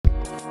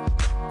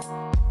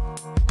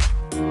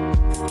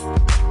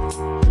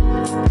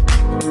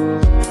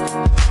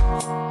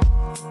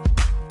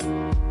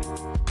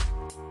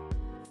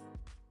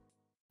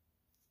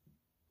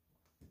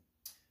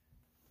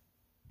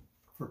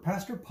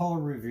Pastor Paul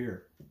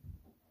Revere.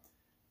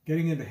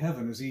 Getting into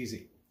heaven is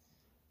easy.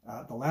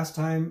 The last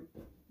time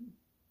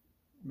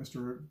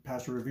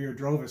Pastor Revere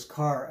drove his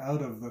car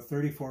out of the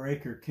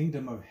 34-acre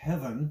kingdom of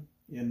heaven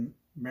in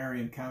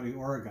Marion County,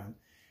 Oregon,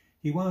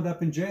 he wound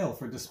up in jail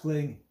for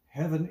displaying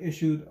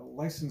heaven-issued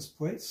license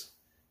plates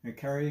and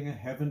carrying a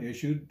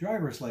heaven-issued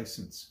driver's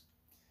license.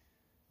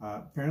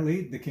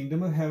 Apparently, the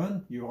kingdom of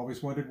heaven, you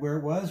always wondered where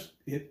it was,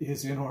 it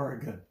is in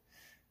Oregon.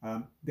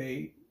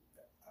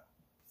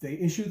 They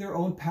issue their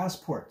own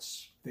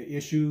passports. They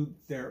issue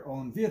their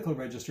own vehicle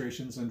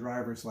registrations and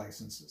driver's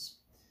licenses.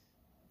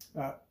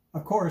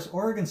 Of course,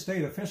 Oregon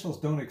state officials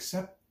don't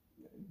accept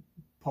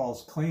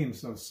Paul's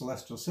claims of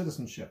celestial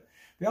citizenship.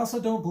 They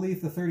also don't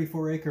believe the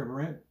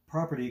 34-acre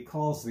property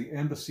calls the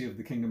embassy of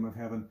the kingdom of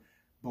heaven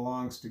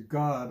belongs to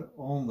God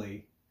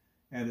only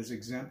and is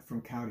exempt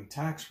from county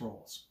tax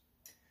rolls.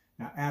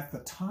 Now, at the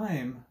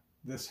time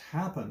this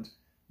happened,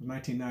 in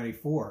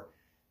 1994,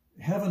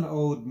 heaven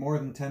owed more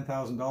than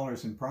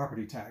 $10,000 in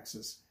property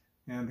taxes,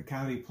 and the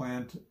county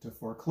planned to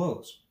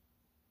foreclose.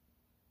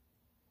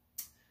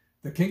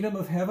 The kingdom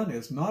of heaven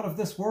is not of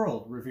this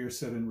world, Revere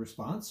said in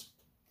response.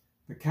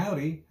 The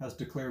county has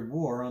declared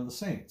war on the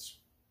saints.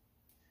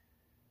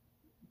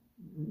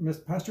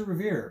 Pastor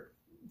Revere,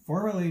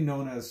 formerly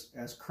known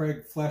as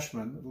Craig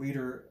Fleshman,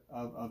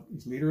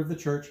 he's leader of the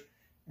church,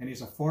 and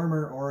he's a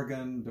former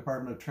Oregon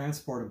Department of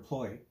Transport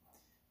employee.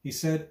 He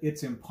said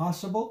it's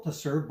impossible to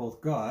serve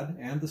both God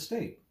and the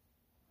state.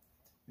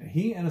 And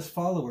he and his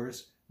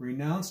followers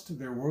renounced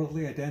their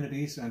worldly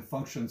identities and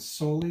functioned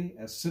solely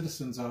as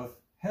citizens of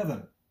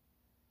heaven,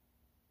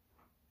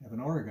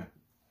 Oregon.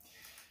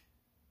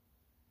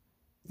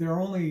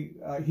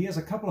 He has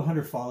a couple of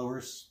hundred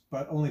followers,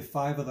 but only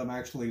 5 of them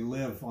actually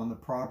live on the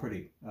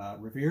property.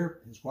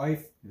 Revere, his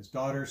wife, his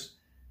daughters,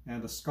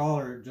 and a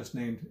scholar just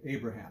named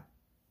Abraham.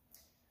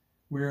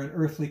 We're an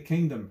earthly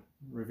kingdom,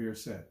 Revere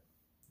said.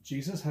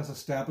 Jesus has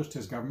established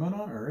his government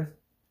on earth,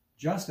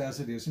 just as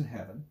it is in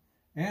heaven,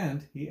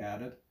 and, he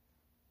added,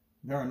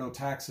 there are no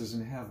taxes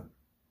in heaven.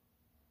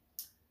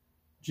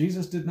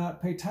 Jesus did not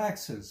pay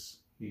taxes,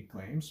 he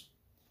claims.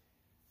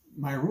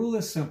 My rule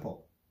is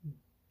simple.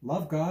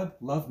 Love God,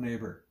 love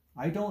neighbor.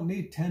 I don't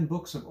need 10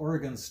 books of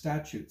Oregon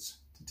statutes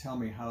to tell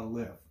me how to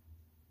live.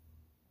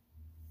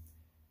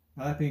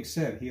 Now, that being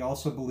said, he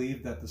also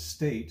believed that the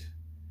state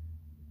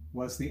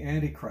was the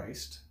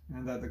Antichrist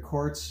and that the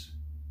courts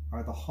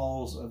are the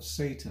halls of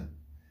Satan.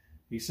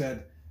 He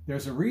said,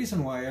 there's a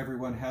reason why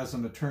everyone has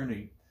an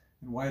attorney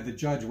and why the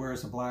judge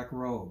wears a black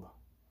robe.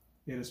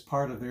 It is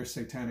part of their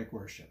satanic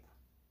worship.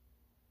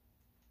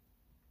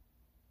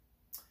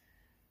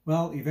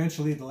 Well,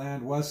 eventually the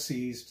land was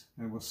seized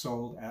and was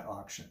sold at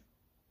auction.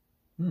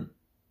 It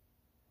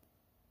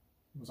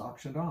was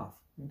auctioned off.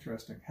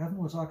 Interesting. Heaven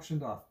was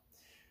auctioned off.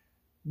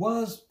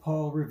 Was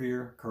Paul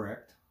Revere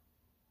correct?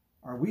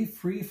 Are we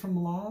free from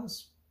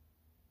laws?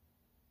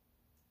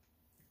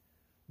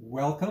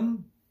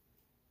 Welcome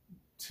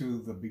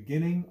to the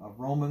beginning of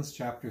Romans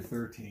chapter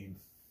 13.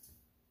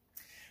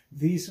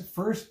 These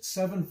first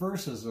 7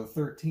 verses of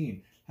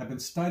 13 have been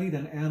studied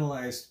and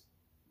analyzed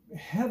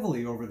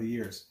heavily over the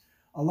years.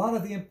 A lot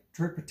of the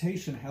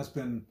interpretation has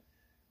been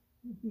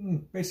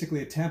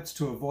basically attempts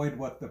to avoid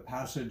what the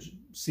passage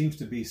seems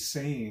to be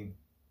saying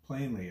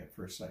plainly at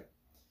first sight.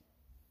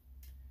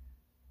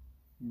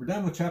 We're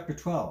done with chapter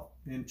 12.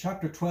 In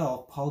chapter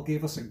 12, Paul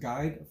gave us a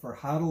guide for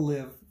how to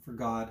live for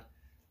God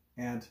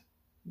and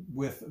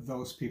with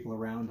those people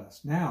around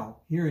us. Now,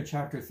 here in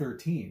chapter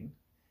 13,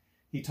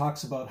 he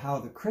talks about how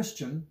the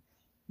Christian,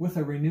 with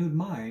a renewed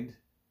mind,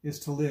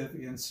 is to live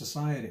in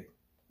society.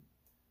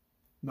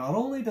 Not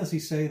only does he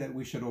say that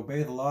we should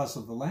obey the laws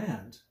of the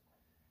land,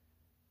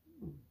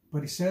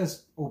 but he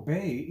says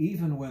obey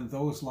even when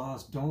those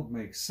laws don't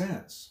make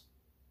sense.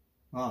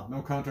 Ah,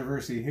 no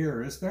controversy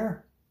here, is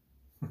there?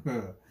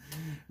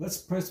 Let's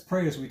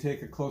pray as we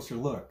take a closer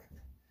look.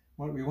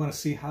 We want to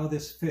see how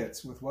this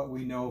fits with what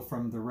we know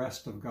from the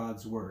rest of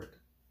God's Word.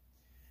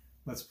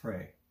 Let's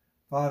pray.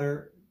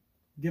 Father,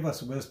 give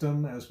us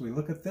wisdom as we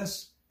look at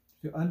this,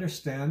 to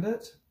understand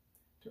it,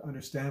 to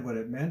understand what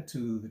it meant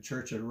to the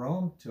church at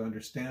Rome, to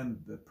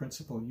understand the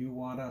principle you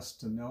want us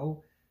to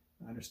know,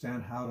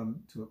 understand how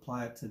to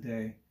apply it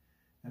today,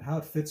 and how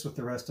it fits with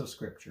the rest of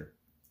Scripture.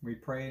 We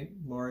pray,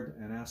 Lord,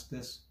 and ask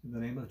this in the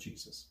name of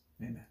Jesus.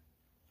 Amen.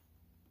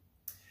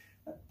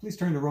 Please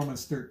turn to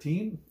Romans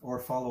 13 or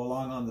follow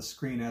along on the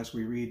screen as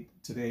we read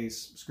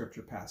today's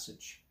Scripture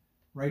passage,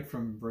 right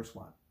from verse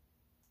 1.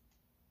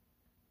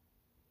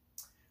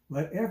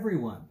 Let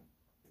everyone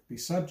be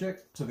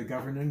subject to the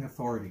governing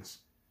authorities,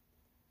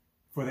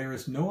 for there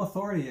is no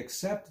authority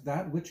except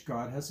that which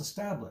God has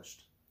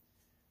established.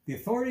 The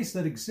authorities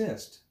that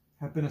exist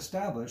have been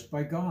established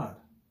by God.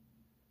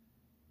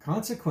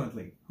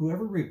 Consequently,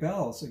 whoever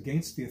rebels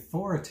against the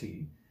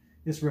authority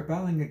is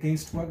rebelling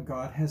against what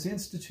God has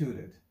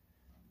instituted,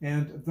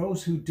 and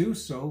those who do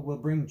so will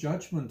bring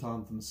judgment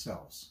on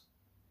themselves.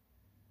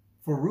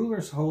 For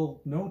rulers hold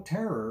no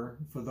terror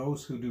for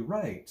those who do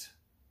right,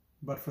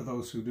 but for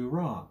those who do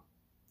wrong.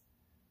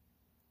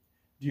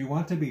 Do you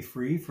want to be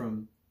free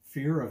from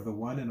fear of the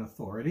one in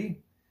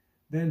authority?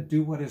 Then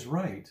do what is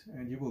right,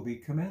 and you will be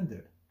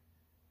commended.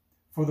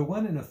 For the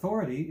one in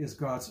authority is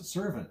God's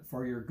servant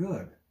for your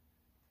good.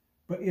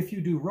 But if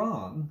you do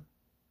wrong,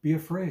 be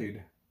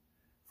afraid,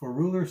 for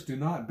rulers do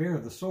not bear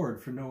the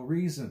sword for no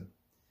reason.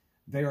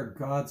 They are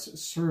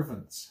God's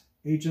servants,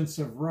 agents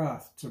of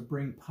wrath to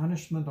bring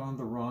punishment on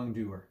the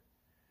wrongdoer.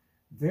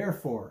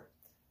 Therefore,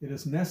 it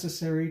is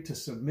necessary to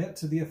submit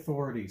to the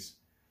authorities,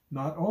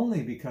 not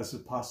only because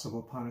of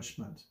possible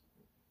punishment,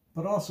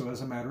 but also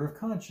as a matter of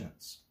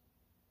conscience.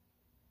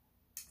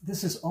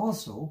 This is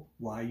also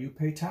why you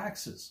pay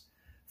taxes,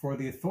 for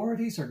the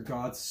authorities are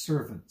God's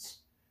servants,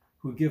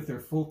 who give their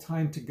full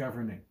time to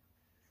governing.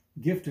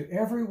 Give to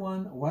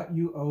everyone what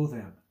you owe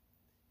them.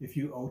 If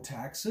you owe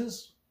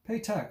taxes, pay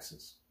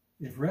taxes.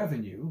 If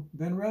revenue,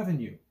 then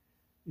revenue.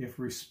 If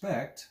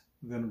respect,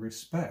 then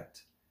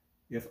respect.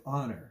 If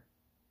honor,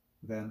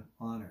 then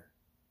honor.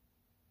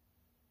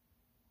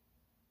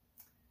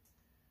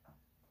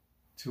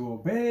 To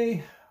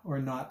obey or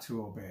not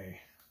to obey?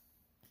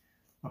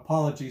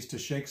 Apologies to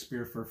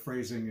Shakespeare for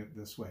phrasing it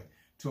this way.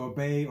 To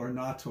obey or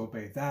not to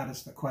obey, that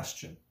is the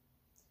question.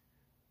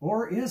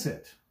 Or is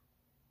it?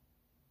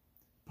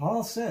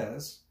 Paul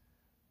says,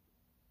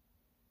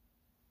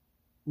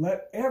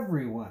 let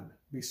everyone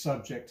be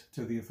subject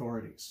to the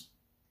authorities,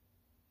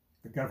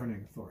 the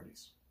governing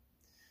authorities.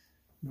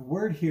 The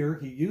word here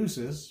he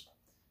uses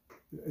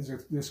is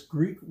this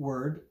Greek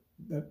word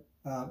that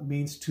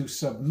means to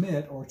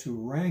submit or to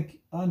rank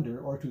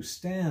under or to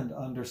stand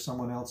under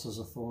someone else's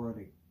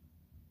authority.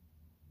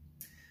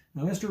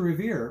 Now, Mr.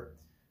 Revere,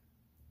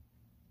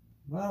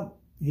 well,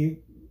 he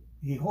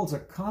holds a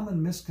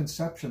common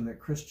misconception that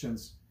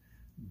Christians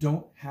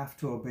don't have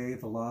to obey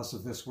the laws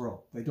of this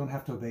world. They don't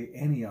have to obey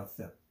any of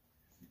them.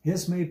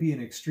 His may be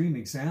an extreme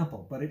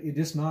example, but it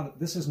is not.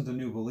 This isn't a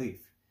new belief.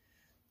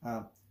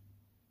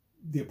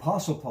 The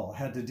Apostle Paul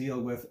had to deal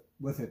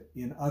with it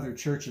in other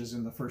churches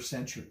in the first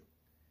century.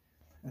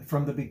 And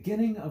from the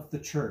beginning of the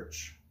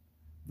church,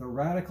 the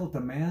radical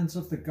demands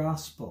of the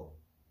gospel,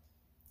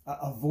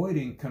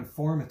 avoiding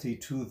conformity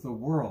to the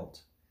world,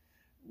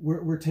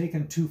 were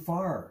taken too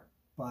far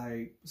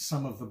by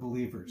some of the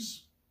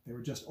believers. They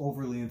were just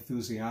overly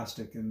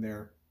enthusiastic in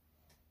their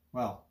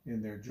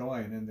joy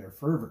and in their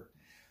fervor.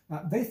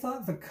 They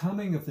thought the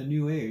coming of the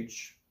new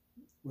age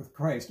with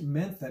Christ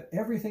meant that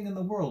everything in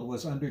the world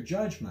was under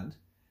judgment,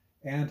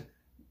 and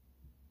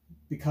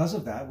because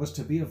of that was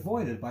to be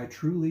avoided by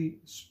truly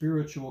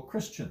spiritual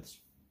Christians.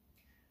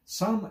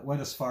 Some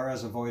went as far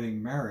as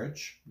avoiding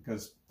marriage,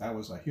 because that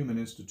was a human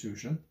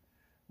institution,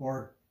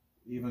 or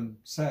even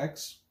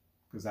sex,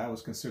 because that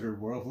was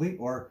considered worldly,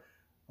 or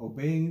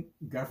obeying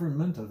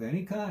government of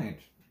any kind.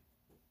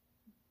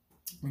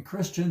 And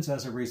Christians,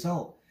 as a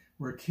result,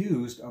 were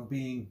accused of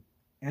being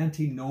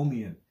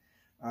antinomian.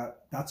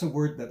 That's a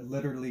word that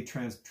literally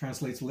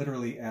translates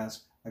literally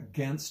as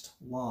against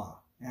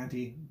law,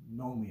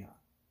 antinomia.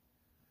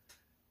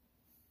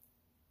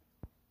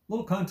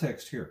 Little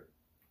context here.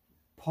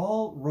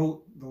 Paul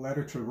wrote the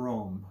letter to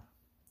Rome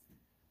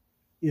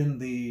in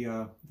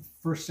the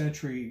first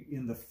century,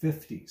 in the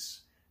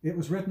 50s. It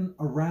was written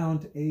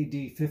around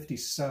AD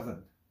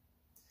 57.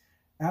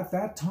 At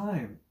that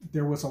time,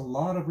 there was a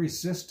lot of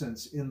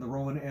resistance in the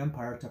Roman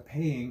Empire to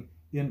paying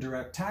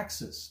indirect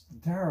taxes,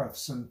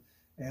 tariffs,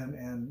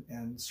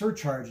 and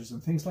surcharges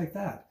and things like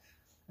that.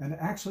 And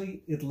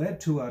actually, it led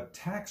to a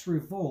tax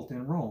revolt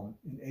in Rome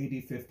in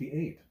AD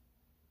 58.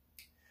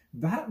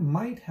 That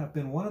might have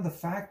been one of the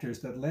factors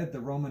that led the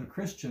Roman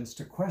Christians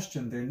to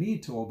question their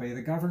need to obey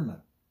the government.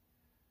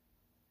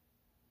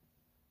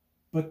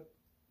 But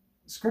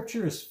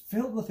Scripture is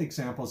filled with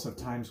examples of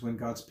times when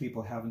God's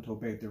people haven't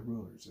obeyed their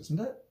rulers, isn't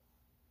it?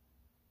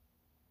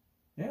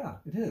 Yeah,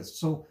 it is.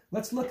 So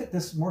let's look at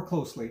this more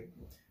closely,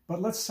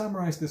 but let's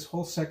summarize this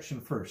whole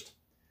section first.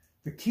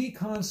 The key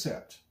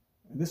concept,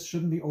 and this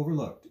shouldn't be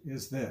overlooked,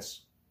 is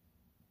this.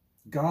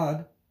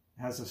 God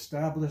has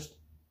established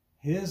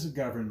his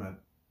government.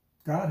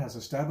 God has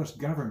established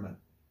government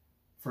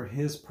for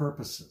his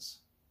purposes.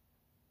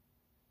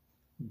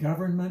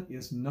 Government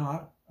is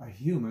not a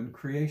human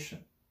creation.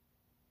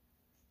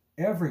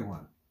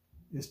 Everyone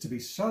is to be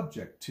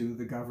subject to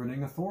the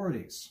governing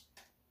authorities.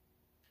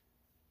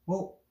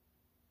 Well,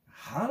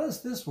 how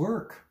does this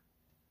work?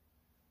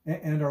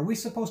 And are we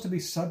supposed to be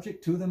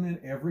subject to them in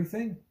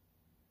everything?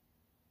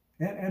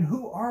 And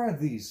who are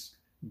these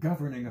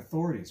governing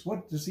authorities?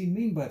 What does he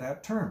mean by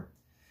that term?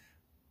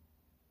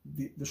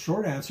 The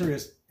short answer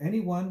is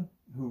anyone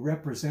who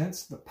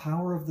represents the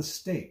power of the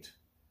state,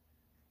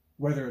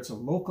 whether it's a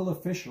local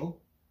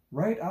official,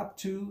 right up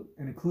to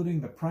and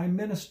including the prime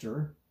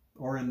minister,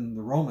 or in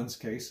the Romans'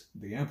 case,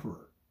 the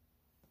emperor.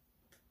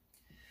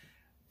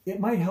 It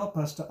might help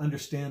us to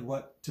understand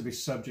what to be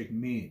subject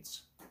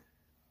means.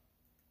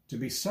 To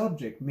be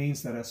subject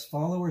means that as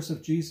followers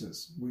of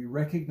Jesus, we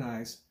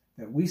recognize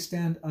that we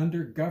stand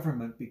under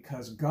government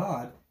because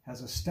God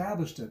has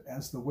established it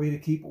as the way to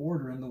keep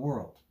order in the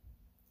world.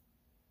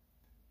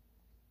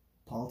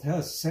 Paul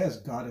says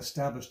God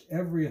established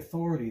every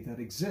authority that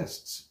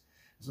exists.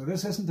 So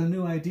this isn't a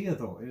new idea,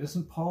 though. It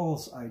isn't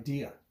Paul's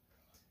idea.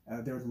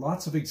 There are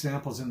lots of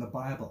examples in the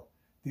Bible.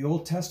 The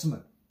Old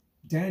Testament,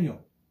 Daniel,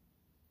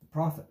 the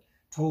prophet,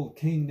 told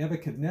King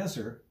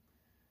Nebuchadnezzar,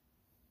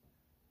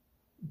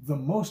 the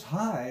Most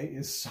High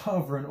is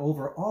sovereign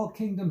over all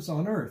kingdoms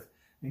on earth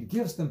and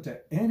gives them to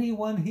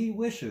anyone he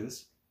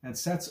wishes and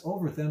sets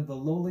over them the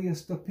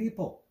lowliest of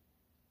people.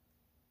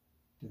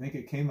 Do you think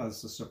it came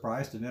as a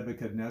surprise to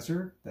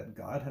Nebuchadnezzar that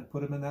God had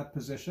put him in that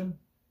position?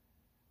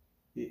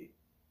 He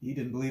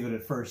didn't believe it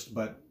at first,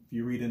 but if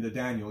you read into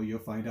Daniel, you'll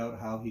find out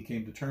how he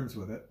came to terms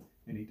with it,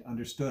 and he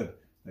understood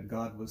that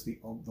God was the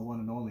one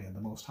and only and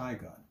the Most High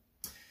God.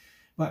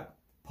 But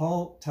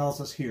Paul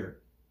tells us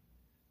here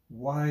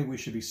why we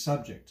should be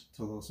subject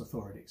to those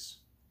authorities.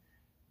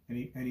 And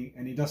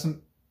he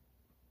doesn't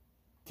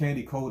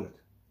candy coat it.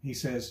 He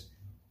says,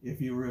 if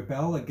you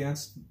rebel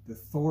against the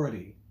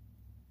authority,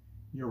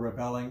 you're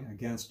rebelling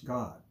against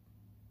God.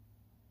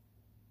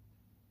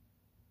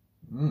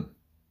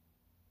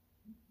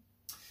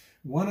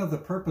 One of the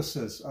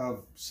purposes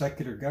of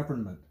secular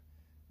government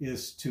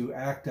is to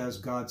act as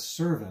God's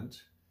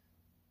servant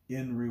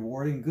in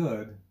rewarding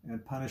good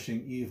and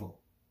punishing evil.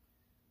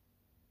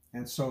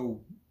 And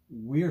so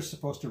we are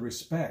supposed to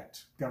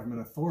respect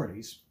government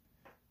authorities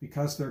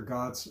because they're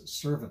God's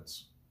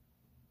servants.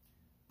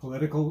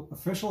 Political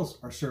officials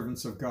are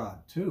servants of God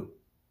too,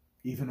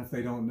 even if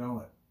they don't know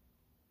it.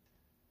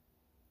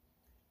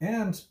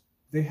 And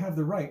they have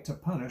the right to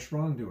punish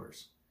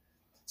wrongdoers.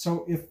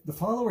 So if the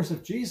followers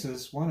of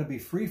Jesus want to be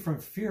free from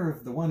fear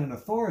of the one in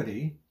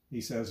authority,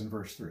 he says in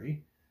verse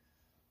 3,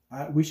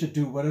 we should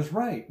do what is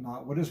right,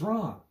 not what is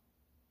wrong.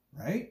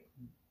 Right?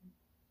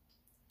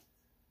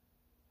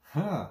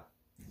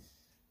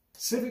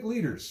 Civic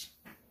leaders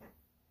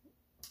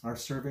are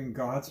serving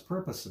God's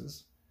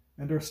purposes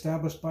and are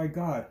established by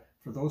God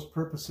for those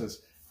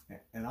purposes.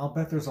 And I'll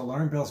bet there's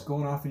alarm bells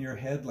going off in your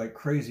head like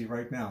crazy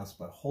right now,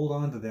 but hold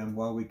on to them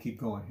while we keep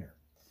going here.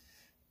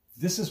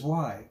 This is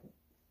why,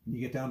 when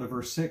you get down to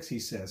verse 6, he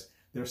says,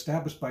 they're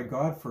established by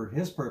God for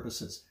his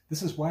purposes.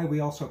 This is why we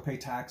also pay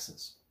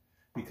taxes,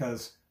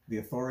 because the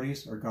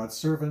authorities are God's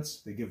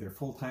servants. They give their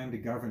full time to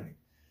governing.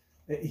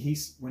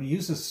 When he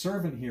uses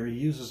servant here, he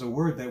uses a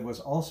word that was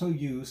also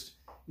used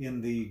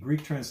in the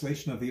Greek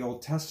translation of the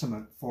Old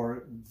Testament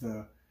for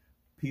the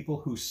people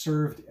who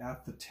served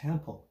at the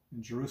temple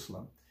in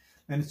Jerusalem.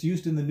 And it's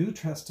used in the New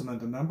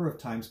Testament a number of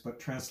times, but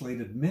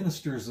translated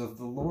ministers of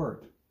the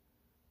Lord.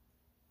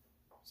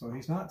 So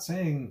he's not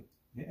saying,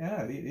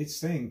 it's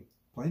saying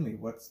plainly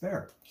what's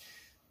there.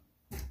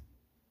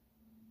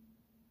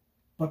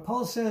 But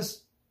Paul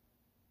says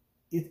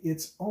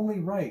it's only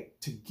right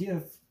to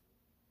give,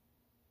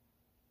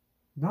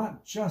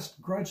 not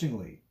just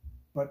grudgingly,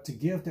 but to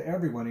give to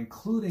everyone,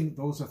 including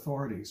those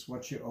authorities,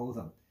 what you owe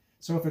them.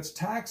 So if it's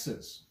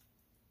taxes,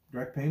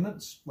 direct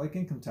payments, like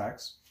income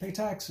tax, pay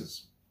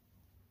taxes.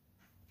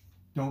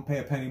 Don't pay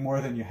a penny more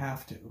than you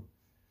have to,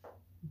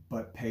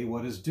 but pay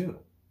what is due.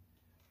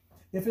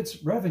 If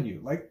it's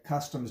revenue, like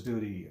customs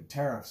duty and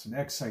tariffs and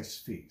excise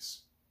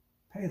fees,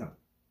 pay them.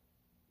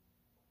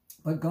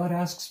 But God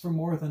asks for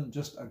more than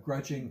just a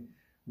grudging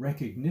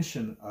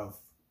recognition of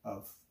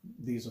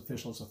these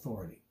officials'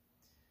 authority.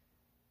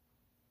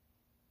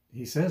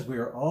 He says we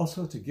are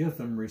also to give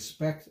them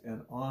respect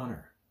and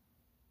honor.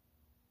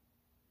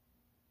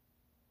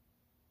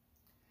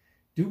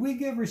 Do we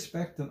give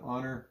respect and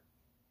honor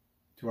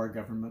to our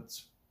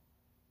governments?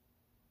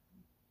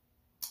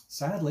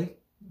 Sadly,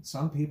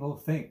 some people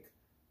think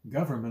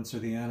governments are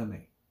the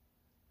enemy.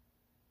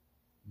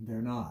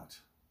 They're not.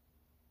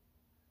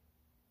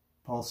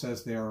 Paul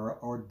says they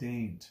are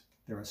ordained.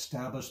 They're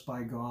established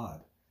by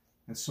God.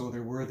 And so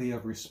they're worthy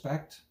of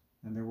respect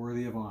and they're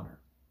worthy of honor.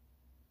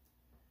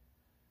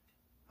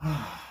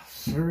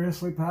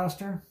 Seriously,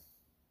 Pastor?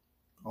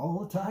 All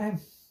the time?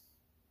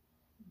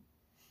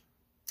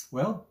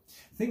 Well,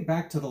 think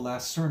back to the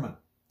last sermon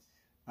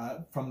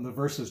from the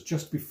verses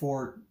just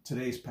before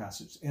today's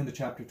passage, end of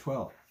chapter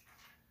 12.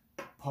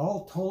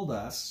 Paul told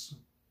us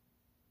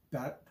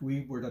that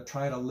we were to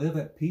try to live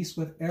at peace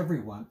with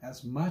everyone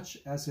as much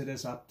as it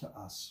is up to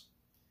us.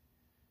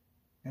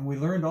 And we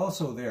learned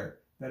also there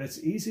that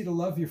it's easy to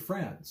love your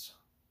friends,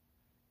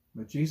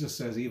 but Jesus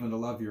says even to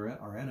love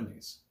our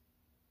enemies.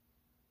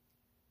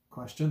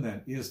 Question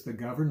then, is the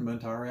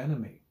government our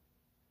enemy?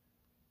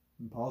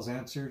 And Paul's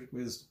answer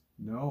is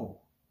no.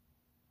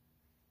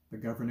 The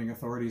governing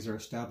authorities are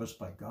established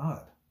by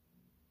God,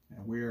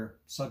 and we're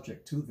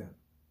subject to them.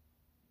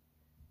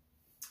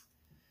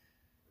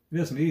 It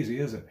isn't easy,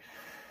 is it?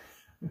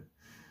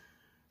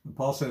 And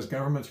Paul says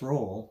government's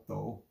role,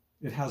 though,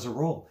 it has a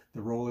role.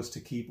 The role is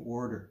to keep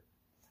order,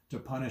 to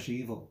punish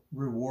evil,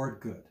 reward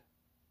good.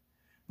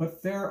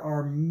 But there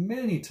are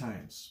many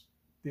times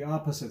the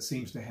opposite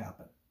seems to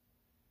happen.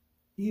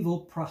 Evil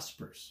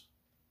prospers.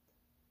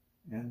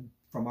 And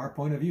from our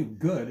point of view,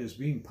 good is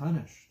being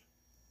punished.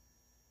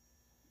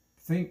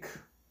 Think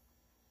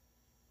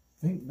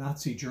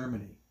Nazi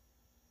Germany.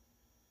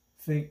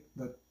 Think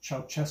the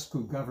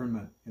Ceausescu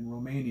government in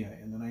Romania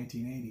in the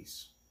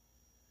 1980s.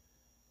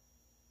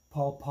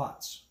 Pol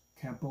Pot's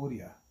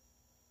Cambodia.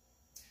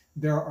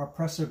 There are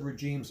oppressive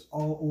regimes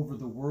all over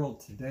the world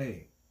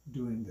today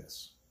doing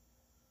this.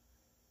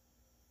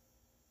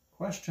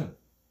 Question: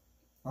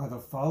 are the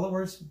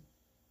followers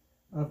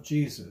of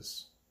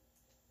Jesus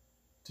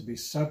to be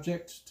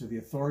subject to the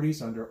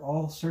authorities under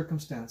all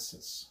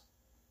circumstances?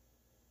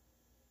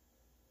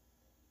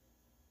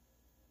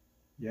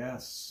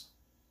 Yes.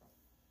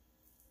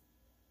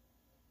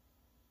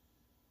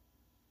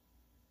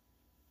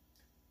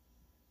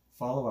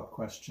 Follow-up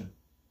question: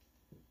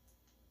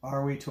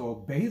 are we to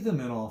obey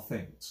them in all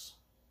things?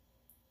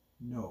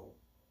 No.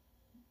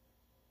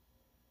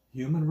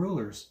 Human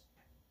rulers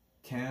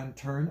can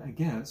turn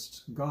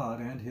against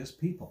God and his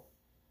people.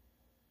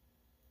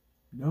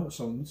 No,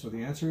 so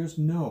the answer is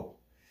no.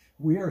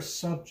 We are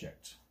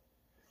subject.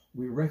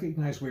 We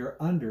recognize we are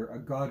under a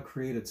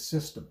God-created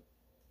system.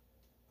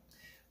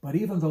 But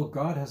even though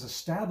God has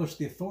established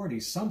the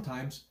authorities,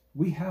 sometimes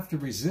we have to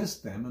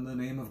resist them in the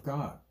name of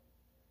God.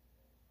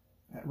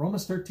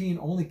 Romans 13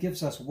 only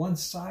gives us one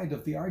side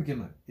of the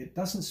argument. It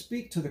doesn't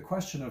speak to the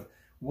question of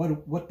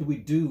what do we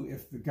do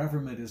if the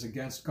government is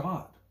against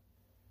God.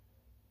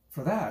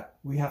 For that,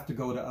 we have to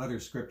go to other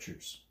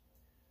scriptures.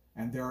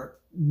 And there are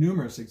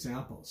numerous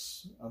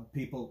examples of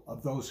people,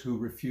 of those who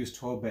refuse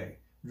to obey.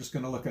 We're just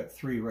going to look at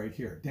 3 right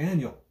here.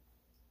 Daniel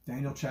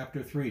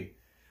chapter 3.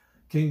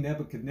 King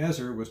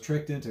Nebuchadnezzar was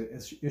tricked into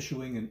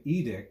issuing an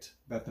edict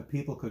that the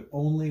people could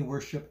only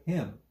worship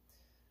him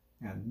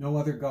and no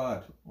other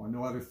god or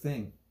no other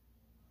thing.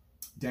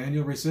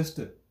 Daniel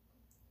resisted.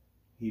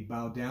 He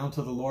bowed down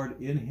to the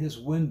Lord in his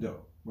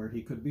window where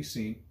he could be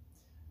seen,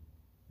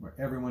 where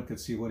everyone could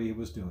see what he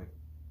was doing.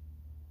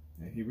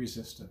 And he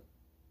resisted.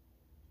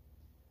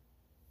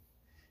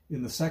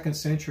 In the 2nd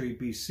century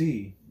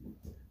BC,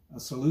 a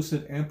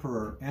Seleucid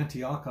emperor,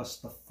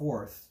 Antiochus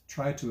IV,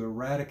 tried to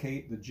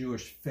eradicate the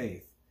Jewish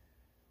faith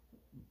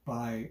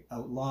by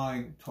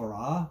outlawing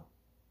Torah,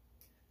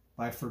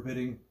 by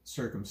forbidding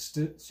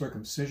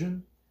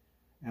circumcision,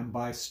 and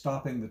by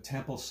stopping the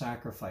temple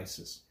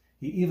sacrifices.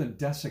 He even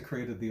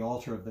desecrated the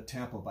altar of the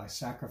temple by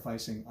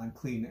sacrificing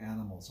unclean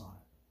animals on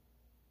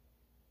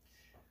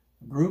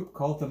it. A group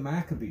called the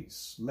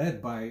Maccabees,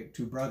 led by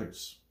 2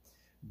 brothers,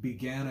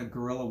 began a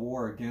guerrilla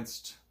war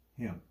against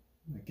him,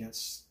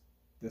 against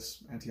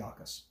this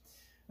Antiochus.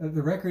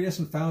 The record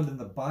isn't found in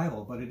the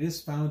Bible, but it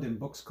is found in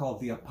books called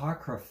the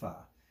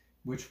Apocrypha,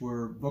 which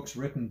were books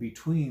written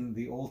between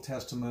the Old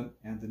Testament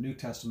and the New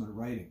Testament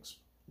writings.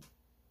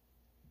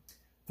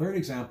 3rd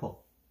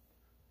example,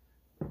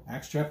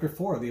 Acts chapter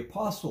 4, the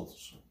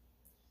apostles.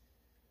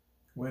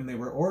 When they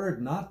were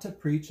ordered not to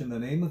preach in the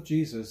name of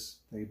Jesus,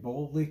 they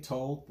boldly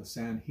told the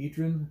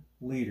Sanhedrin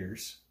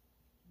leaders,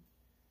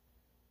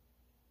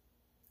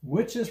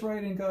 which is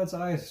right in God's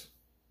eyes,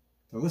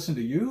 to listen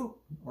to you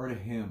or to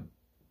him,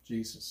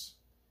 Jesus?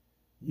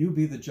 You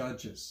be the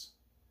judges.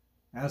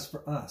 As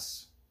for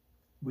us,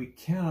 we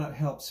cannot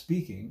help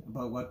speaking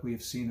about what we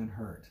have seen and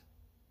heard.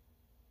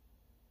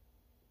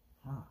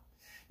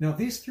 Now,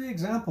 these 3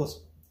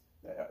 examples,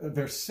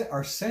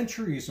 are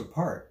centuries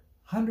apart,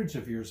 hundreds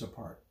of years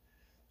apart,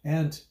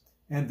 and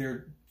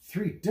they're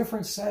 3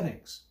 different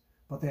settings,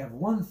 but they have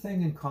one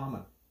thing in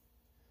common.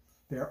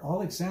 They're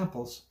all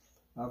examples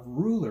of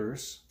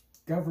rulers,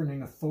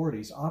 governing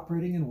authorities,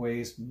 operating in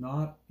ways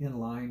not in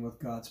line with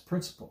God's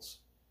principles.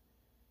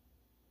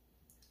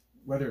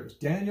 Whether it was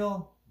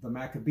Daniel, the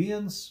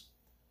Maccabeans,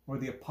 or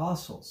the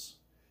apostles,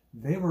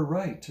 they were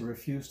right to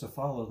refuse to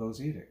follow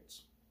those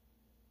edicts.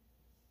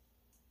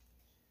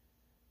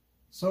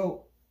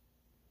 So,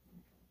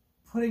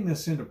 putting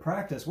this into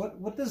practice,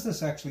 what does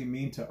this actually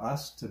mean to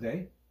us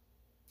today?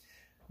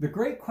 The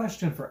great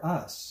question for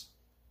us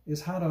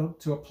is how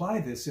to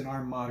apply this in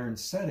our modern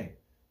setting.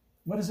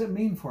 What does it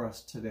mean for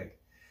us today?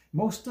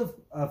 Most of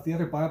the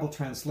other Bible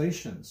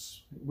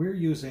translations, we're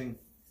using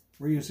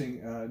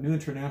New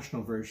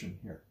International Version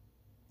here.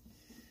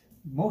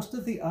 Most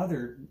of the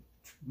other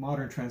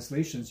modern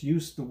translations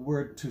use the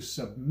word to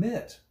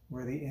submit,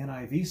 where the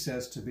NIV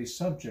says to be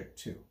subject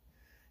to.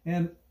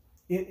 And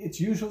it's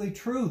usually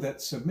true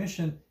that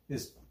submission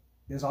is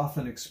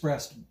often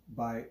expressed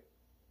by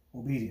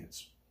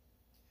obedience.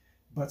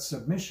 But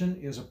submission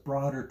is a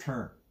broader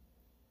term.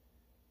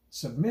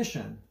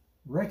 Submission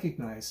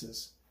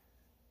recognizes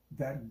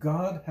that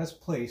God has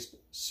placed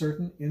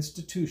certain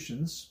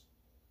institutions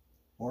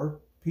or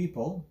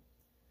people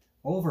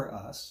over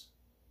us,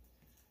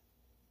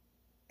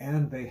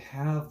 and they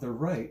have the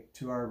right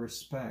to our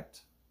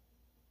respect.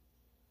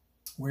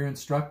 We're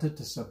instructed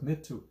to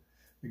submit to,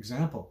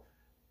 example,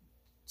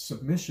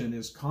 submission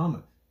is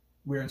common.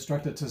 We're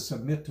instructed to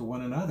submit to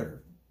one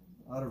another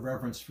out of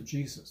reverence for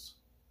Jesus.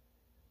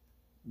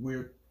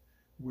 We're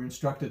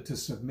instructed to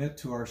submit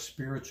to our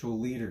spiritual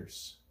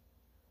leaders,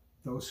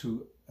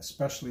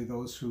 especially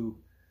those who,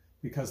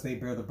 because they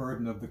bear the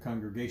burden of the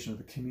congregation, of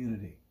the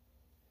community.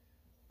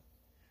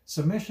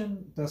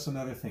 Submission does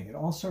another thing. It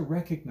also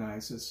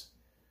recognizes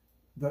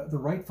the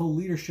rightful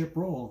leadership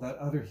role that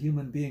other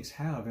human beings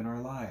have in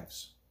our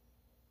lives.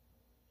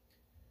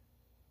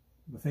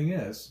 The thing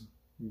is,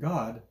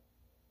 God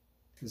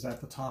is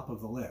at the top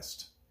of the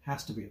list,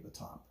 has to be at the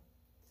top.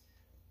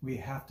 We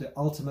have to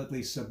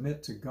ultimately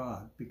submit to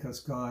God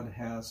because God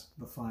has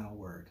the final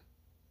word.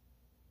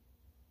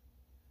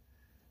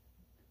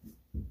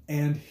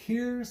 And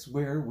here's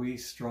where we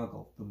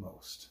struggle the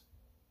most.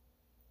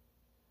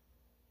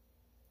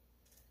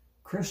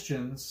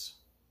 Christians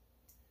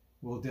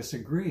will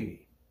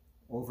disagree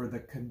over the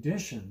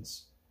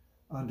conditions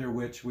under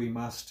which we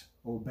must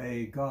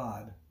obey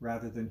God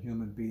rather than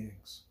human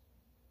beings.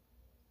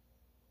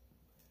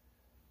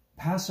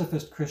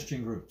 Pacifist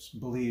Christian groups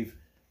believe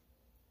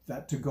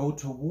that to go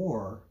to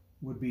war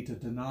would be to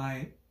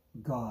deny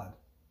God,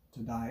 to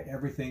deny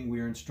everything we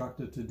are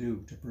instructed to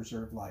do to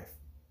preserve life.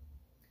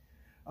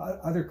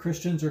 Other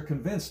Christians are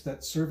convinced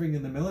that serving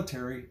in the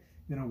military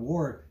in a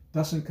war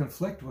doesn't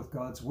conflict with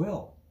God's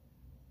will.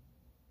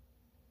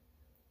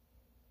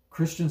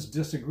 Christians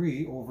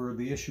disagree over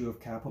the issue of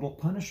capital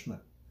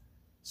punishment.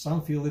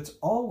 Some feel it's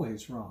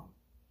always wrong,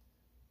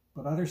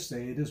 but others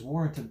say it is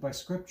warranted by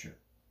Scripture.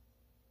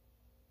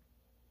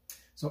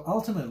 So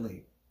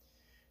ultimately,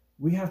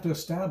 we have to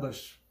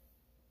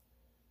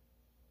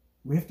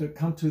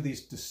come to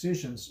these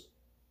decisions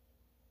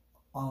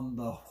on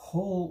the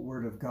whole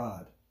Word of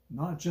God,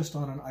 not just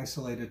on an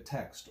isolated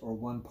text or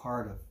one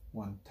part of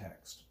one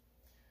text.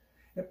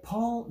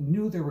 Paul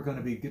knew there were going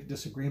to be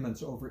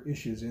disagreements over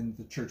issues in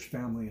the church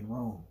family in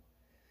Rome.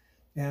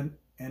 And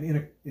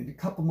in a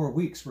couple more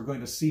weeks, we're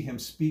going to see him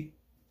speak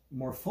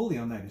more fully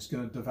on that. He's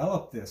going to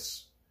develop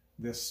this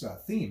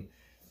theme.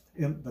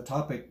 And the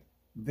topic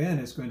then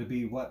is going to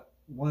be what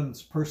one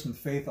person's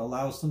faith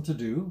allows them to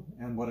do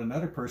and what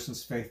another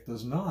person's faith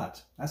does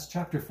not. That's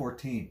chapter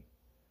 14.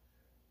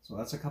 So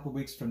that's a couple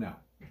weeks from now.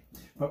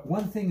 But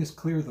one thing is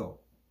clear, though.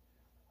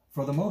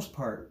 For the most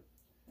part,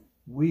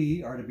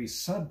 we are to be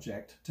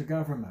subject to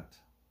government.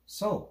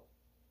 So,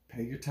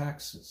 pay your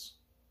taxes.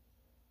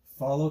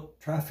 Follow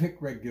traffic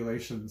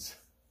regulations,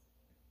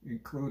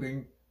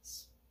 including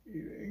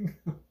speeding.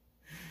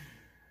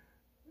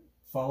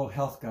 Follow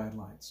health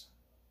guidelines.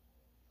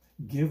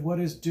 Give what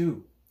is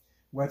due,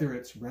 whether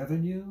it's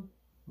revenue,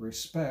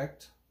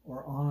 respect,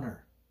 or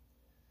honor.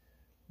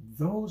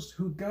 Those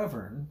who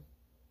govern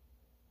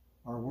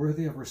are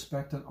worthy of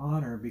respect and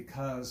honor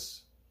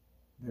because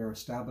they're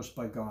established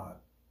by God.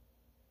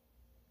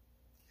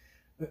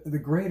 The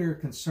greater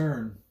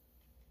concern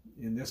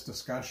in this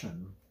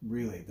discussion,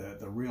 really,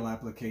 the real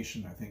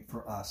application, I think,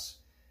 for us,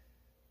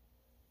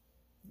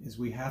 is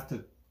we have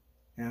to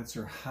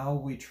answer how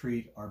we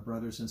treat our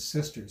brothers and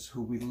sisters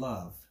who we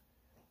love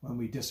when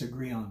we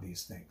disagree on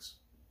these things.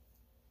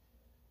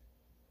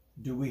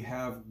 Do we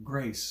have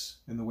grace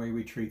in the way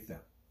we treat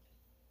them?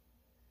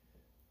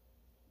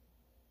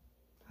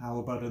 How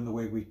about in the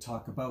way we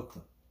talk about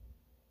them?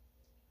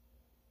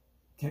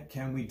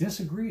 Can we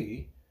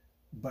disagree,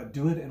 but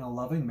do it in a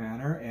loving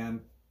manner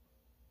and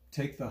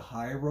take the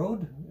high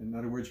road? In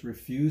other words,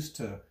 refuse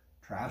to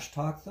trash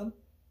talk them?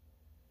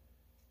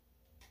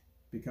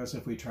 Because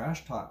if we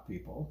trash talk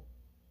people,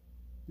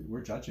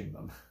 we're judging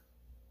them.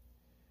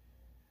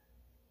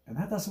 And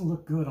that doesn't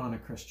look good on a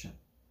Christian.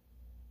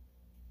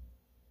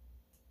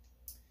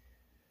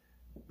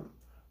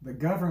 The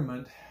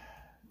government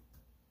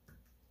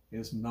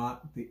is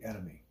not the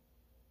enemy.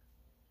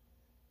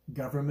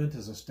 Government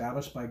is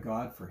established by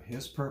God for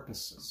His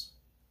purposes.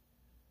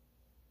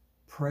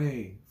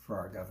 Pray for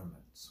our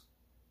governments.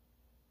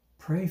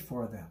 Pray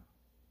for them.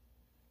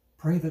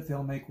 Pray that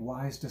they'll make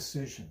wise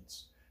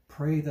decisions.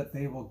 Pray that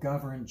they will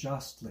govern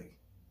justly.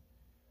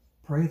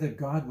 Pray that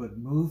God would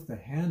move the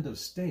hand of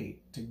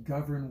state to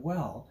govern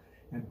well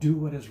and do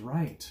what is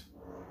right.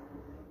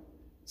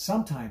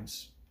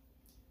 Sometimes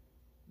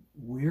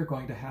we're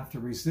going to have to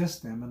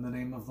resist them in the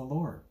name of the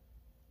Lord.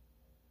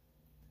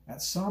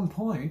 At some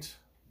point,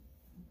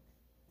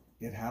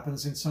 it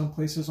happens in some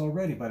places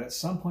already, but at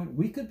some point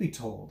we could be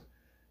told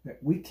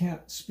that we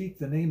can't speak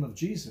the name of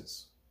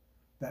Jesus,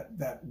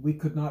 that we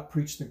could not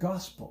preach the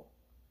gospel.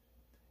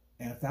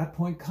 And if that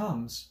point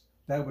comes,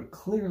 that would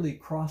clearly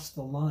cross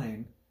the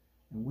line,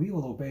 and we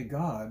will obey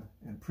God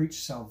and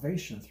preach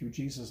salvation through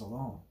Jesus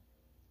alone.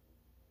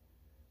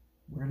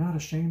 We're not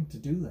ashamed to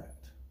do that.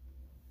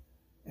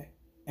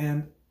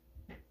 And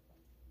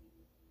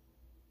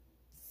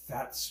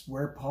that's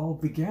where Paul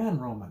began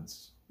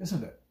Romans,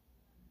 isn't it?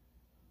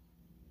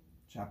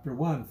 Chapter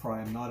 1, for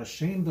I am not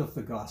ashamed of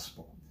the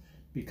gospel,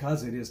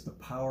 because it is the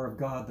power of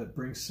God that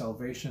brings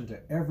salvation to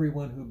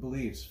everyone who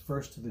believes,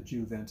 first to the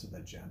Jew, then to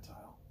the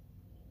Gentile.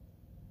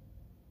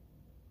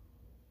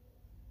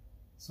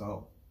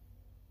 So,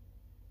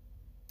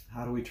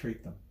 how do we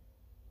treat them?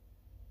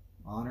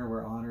 Honor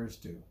where honor is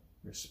due.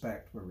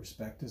 Respect where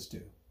respect is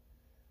due.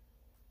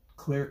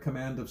 Clear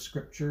command of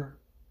Scripture,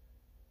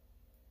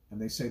 and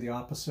they say the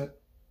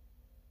opposite,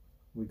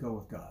 we go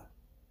with God.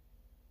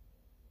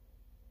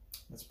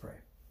 Let's pray.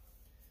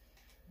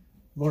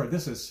 Lord,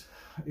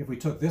 if we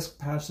took this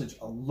passage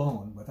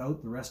alone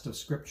without the rest of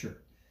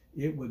Scripture,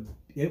 it would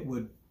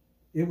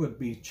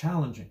be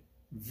challenging,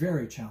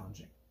 very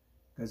challenging,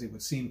 because it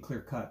would seem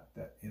clear-cut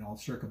that in all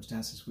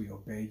circumstances we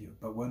obey you.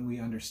 But when we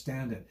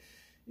understand it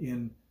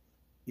in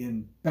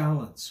in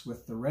balance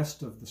with the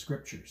rest of the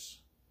scriptures.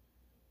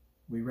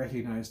 We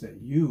recognize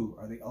that you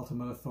are the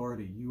ultimate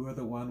authority. You are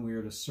the one we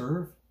are to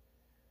serve,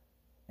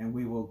 and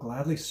we will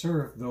gladly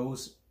serve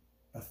those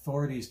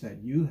authorities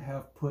that you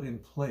have put in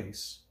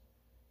place,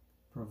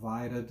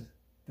 provided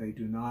they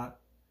do not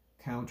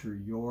counter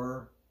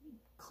your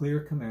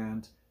clear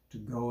command to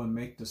go and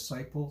make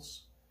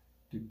disciples,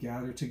 to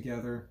gather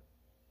together,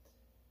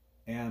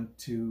 and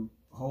to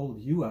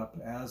hold you up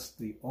as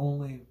the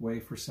only way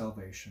for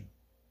salvation.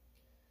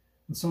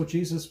 And so,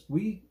 Jesus,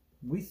 we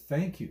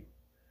thank you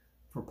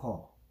for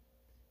Paul.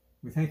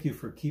 We thank you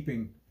for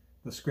keeping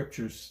the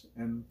scriptures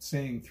and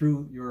saying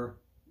through your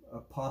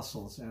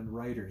apostles and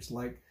writers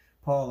like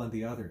Paul and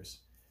the others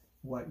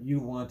what you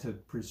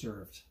wanted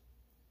preserved.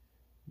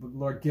 But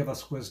Lord, give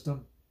us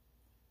wisdom,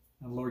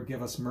 and Lord,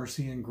 give us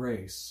mercy and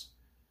grace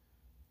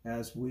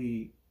as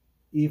we,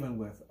 even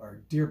with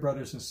our dear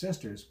brothers and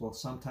sisters, will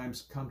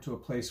sometimes come to a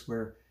place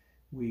where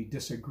we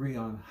disagree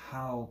on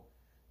how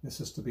this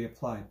is to be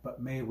applied.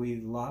 But may we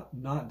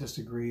not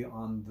disagree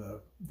on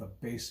the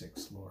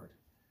basics, Lord.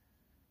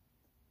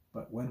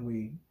 But when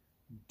we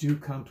do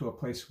come to a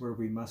place where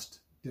we must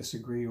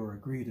disagree or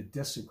agree to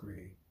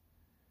disagree,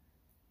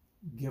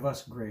 give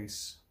us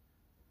grace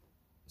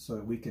so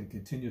that we can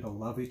continue to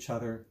love each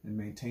other and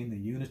maintain the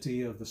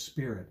unity of the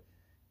Spirit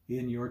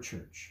in your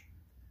church.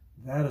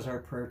 That is our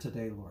prayer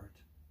today, Lord.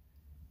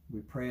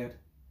 We pray it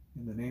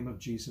in the name of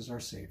Jesus, our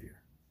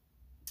Savior.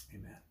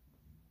 Amen.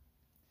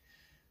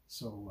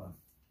 So,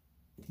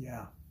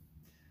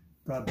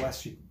 God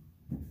bless you.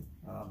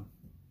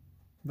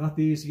 Not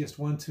the easiest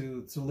one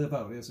to live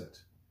out, is it?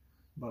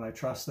 But I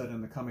trust that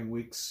in the coming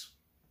weeks,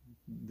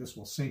 this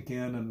will sink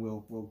in, and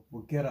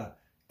we'll get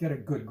a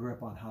good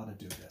grip on how to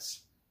do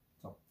this.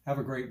 So have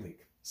a great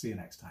week. See you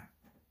next time.